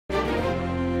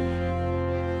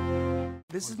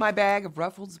This is my bag of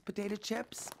Ruffles potato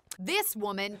chips. This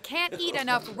woman can't eat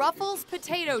enough Ruffles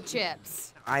potato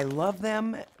chips. I love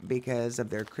them because of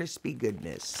their crispy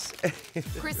goodness.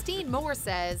 Kristine Moore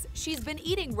says she's been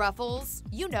eating Ruffles,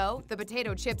 you know, the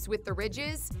potato chips with the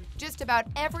ridges, just about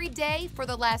every day for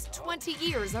the last 20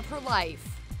 years of her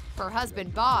life. Her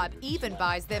husband Bob even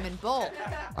buys them in bulk.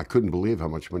 I couldn't believe how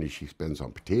much money she spends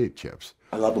on potato chips.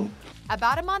 I love them.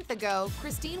 About a month ago,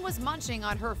 Kristine was munching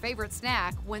on her favorite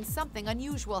snack when something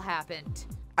unusual happened.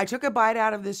 I took a bite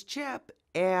out of this chip,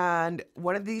 and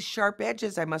one of these sharp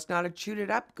edges, I must not have chewed it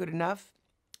up good enough,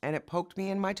 and it poked me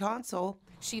in my tonsil.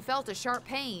 She felt a sharp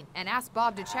pain and asked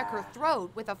Bob to check her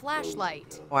throat with a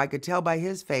flashlight. Well, I could tell by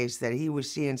his face that he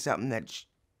was seeing something that,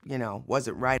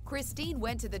 wasn't right. Kristine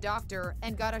went to the doctor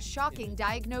and got a shocking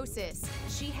diagnosis.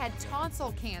 She had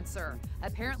tonsil cancer,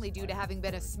 apparently due to having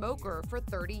been a smoker for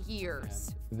 30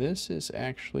 years. This is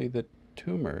actually the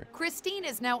tumor. Kristine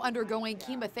is now undergoing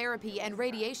chemotherapy and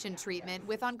radiation treatment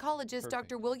with oncologist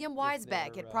Dr. William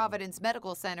Weisbeck at Providence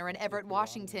Medical Center in Everett,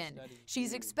 Washington.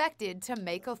 She's expected to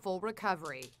make a full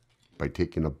recovery. By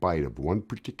taking a bite of one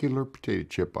particular potato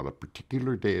chip on a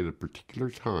particular day at a particular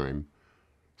time,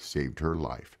 saved her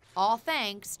life. All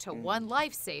thanks to one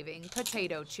life-saving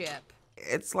potato chip.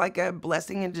 It's like a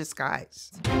blessing in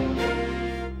disguise.